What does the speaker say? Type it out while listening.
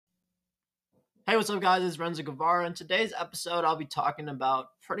Hey, what's up, guys? It's Renzo Guevara. In today's episode, I'll be talking about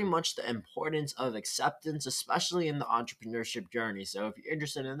pretty much the importance of acceptance, especially in the entrepreneurship journey. So, if you're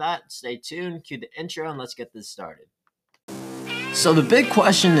interested in that, stay tuned, cue the intro, and let's get this started. So, the big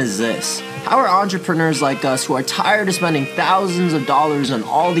question is this: how are entrepreneurs like us, who are tired of spending thousands of dollars on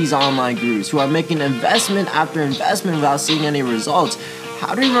all these online gurus, who are making investment after investment without seeing any results,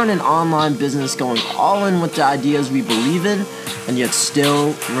 how do we run an online business going all in with the ideas we believe in and yet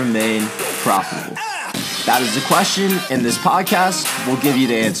still remain profitable? That is the question. In this podcast, we'll give you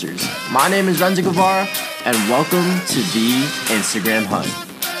the answers. My name is Renzo Guevara, and welcome to the Instagram Hunt.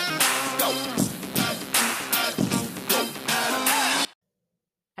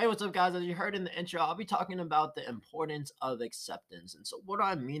 Hey, what's up, guys? As you heard in the intro, I'll be talking about the importance of acceptance. And so what do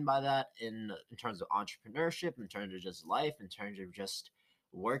I mean by that in terms of entrepreneurship, in terms of just life, in terms of just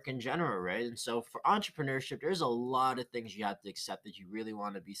work in general, right? And so for entrepreneurship, there's a lot of things you have to accept that you really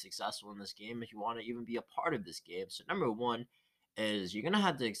want to be successful in this game, if you want to even be a part of this game. So number one is you're going to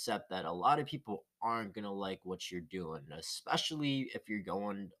have to accept that a lot of people aren't going to like what you're doing, especially if you're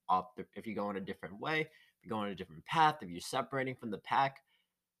going if you're going a different way, if you're going a different path, if you're separating from the pack.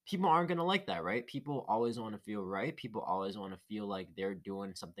 People aren't going to like that, right? People always want to feel right. People always want to feel like they're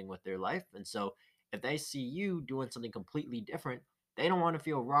doing something with their life. And so if they see you doing something completely different, they don't want to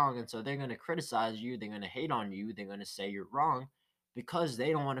feel wrong. And so they're going to criticize you. They're going to hate on you. They're going to say you're wrong because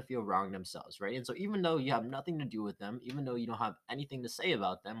they don't want to feel wrong themselves, right? And so even though you have nothing to do with them, even though you don't have anything to say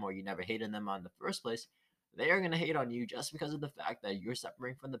about them or you never hated them in the first place, they are going to hate on you just because of the fact that you're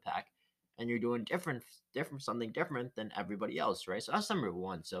separating from the pack and you're doing something different than everybody else, right? So that's number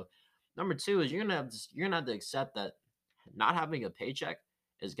one. So number two is you're gonna have to accept that not having a paycheck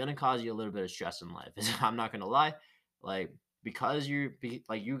is gonna cause you a little bit of stress in life. I'm not gonna lie, like because you're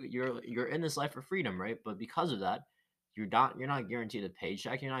in this life for freedom, right? But because of that, you're not guaranteed a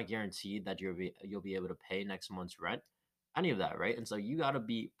paycheck. You're not guaranteed that you'll be able to pay next month's rent, any of that, right? And so you got to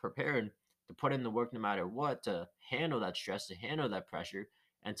be prepared to put in the work no matter what to handle that stress, to handle that pressure,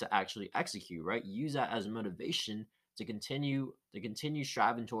 and to actually execute, right? Use that as motivation to continue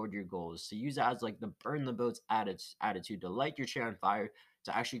striving toward your goals, to use that as like the burn the boats attitude, to light your chair on fire,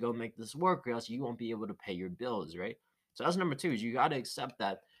 to actually go make this work, or else you won't be able to pay your bills, right? So that's number two, is you got to accept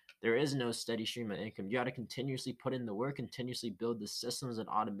that there is no steady stream of income. You got to continuously put in the work, continuously build the systems and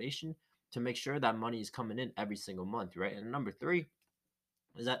automation to make sure that money is coming in every single month, right? And number three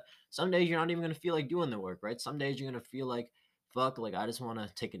is that some days you're not even going to feel like doing the work, right? Some days you're going to feel like, fuck, like I just want to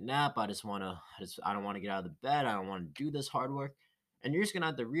take a nap. I don't want to get out of the bed. I don't want to do this hard work. And you're just going to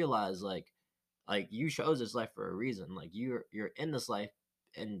have to realize like you chose this life for a reason. Like you're in this life,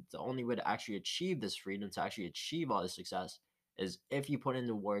 and the only way to actually achieve this freedom, to actually achieve all this success, is if you put in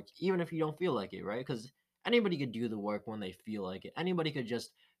the work, even if you don't feel like it, right? Because anybody could do the work when they feel like it. Anybody could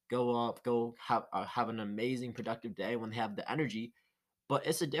just go have an amazing productive day when they have the energy. But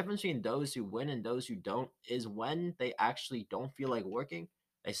it's the difference between those who win and those who don't, is when they actually don't feel like working,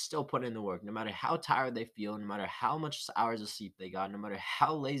 they still put in the work. No matter how tired they feel, no matter how much hours of sleep they got, no matter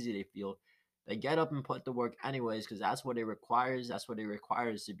how lazy they feel, they get up and put the work anyways, because that's what it requires. That's what it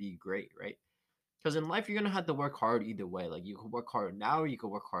requires to be great, right? Because in life, you're gonna have to work hard either way. Like you can work hard now, or you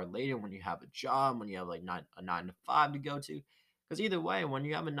can work hard later when you have a job, when you have like a 9 to 5 to go to. Because either way, when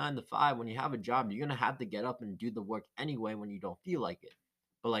you have a 9 to 5, when you have a job, you're gonna have to get up and do the work anyway when you don't feel like it.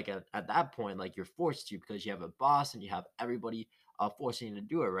 But like at that point, like you're forced to, because you have a boss and you have everybody forcing you to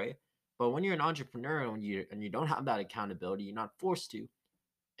do it, right? But when you're an entrepreneur and you don't have that accountability, you're not forced to.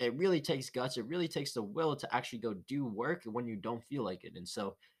 It really takes guts. It really takes the will to actually go do work when you don't feel like it. And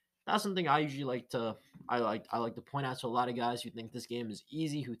so that's something I usually like to point out to a lot of guys who think this game is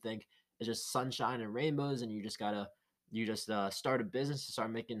easy, who think it's just sunshine and rainbows, and you just start a business and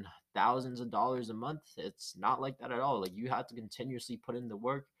start making thousands of dollars a month. It's not like that at all. Like you have to continuously put in the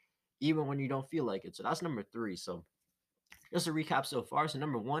work, even when you don't feel like it. So that's number three. So just to recap so far. So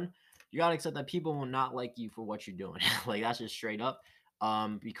number one, you gotta accept that people will not like you for what you're doing. Like that's just straight up.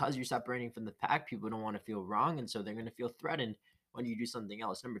 Because you're separating from the pack, people don't want to feel wrong, and so they're gonna feel threatened when you do something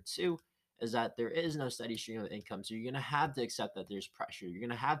else. Number two is that there is no steady stream of income, so you're gonna have to accept that there's pressure. You're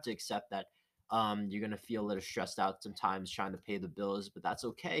gonna have to accept that you're gonna feel a little stressed out sometimes trying to pay the bills, but that's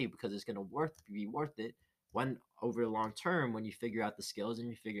okay because it's gonna be worth it when over the long term, when you figure out the skills and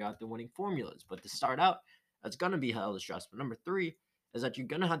you figure out the winning formulas. But to start out, that's gonna be hella stressful. Number three is that you're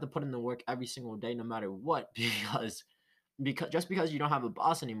gonna have to put in the work every single day, no matter what, because just because you don't have a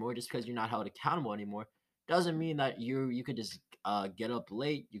boss anymore, just because you're not held accountable anymore, doesn't mean that you could just get up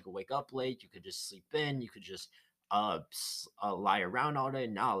late, you could wake up late, you could just sleep in, you could just lie around all day.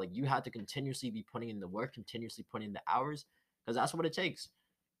 Now, like you have to continuously be putting in the work, continuously putting in the hours, because that's what it takes.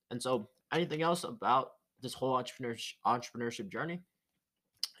 And so anything else about this whole entrepreneurship journey.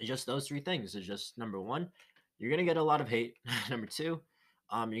 It's just those three things. It's just number one, you're gonna get a lot of hate. Number two,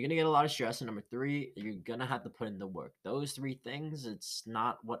 you're gonna get a lot of stress. And number three, you're gonna have to put in the work. Those three things, it's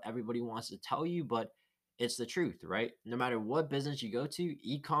not what everybody wants to tell you, but it's the truth, right? No matter what business you go to,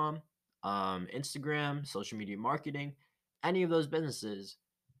 ecom, Instagram, social media marketing, any of those businesses,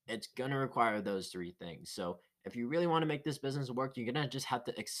 it's gonna require those three things. So if you really want to make this business work, you're gonna just have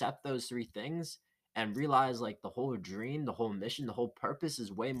to accept those three things and realize like the whole dream, the whole mission, the whole purpose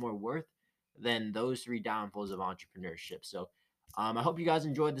is way more worth than those three downfalls of entrepreneurship. So I hope you guys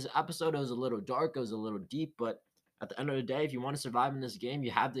enjoyed this episode. It was a little dark, it was a little deep, but at the end of the day, if you want to survive in this game,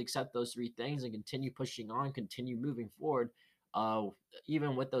 you have to accept those three things and continue pushing on, continue moving forward, uh,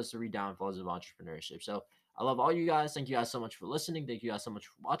 even with those three downfalls of entrepreneurship. So I love all you guys. Thank you guys so much for listening. Thank you guys so much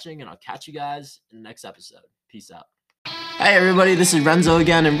for watching, and I'll catch you guys in the next episode. Peace out. Hey everybody, this is Renzo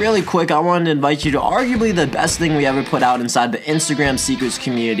again, and really quick, I wanted to invite you to arguably the best thing we ever put out inside the Instagram Secrets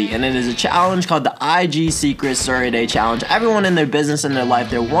community, and it is a challenge called the IG Secrets 30-Day Challenge. Everyone in their business and their life,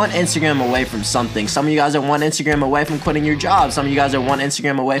 they're one Instagram away from something. Some of you guys are one Instagram away from quitting your job. Some of you guys are one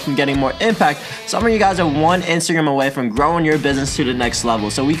Instagram away from getting more impact. Some of you guys are one Instagram away from growing your business to the next level.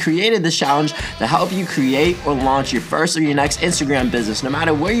 So we created this challenge to help you create or launch your first or your next Instagram business. No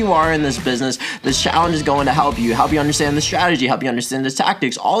matter where you are in this business, this challenge is going to help you understand the strategy, help you understand the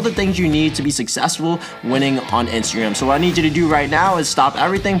tactics, all the things you need to be successful winning on Instagram. So what I need you to do right now is stop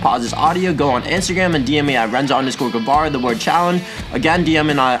everything, pause this audio, go on Instagram and DM me at Renzo_Guevara, the word challenge. Again, DM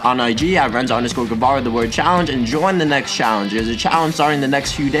me on IG at Renzo_Guevara, the word challenge, and join the next challenge. There's a challenge starting the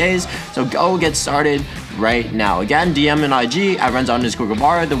next few days, so go get started right now. Again, DM me on IG at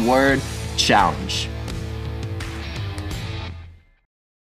Renzo_Guevara, the word challenge.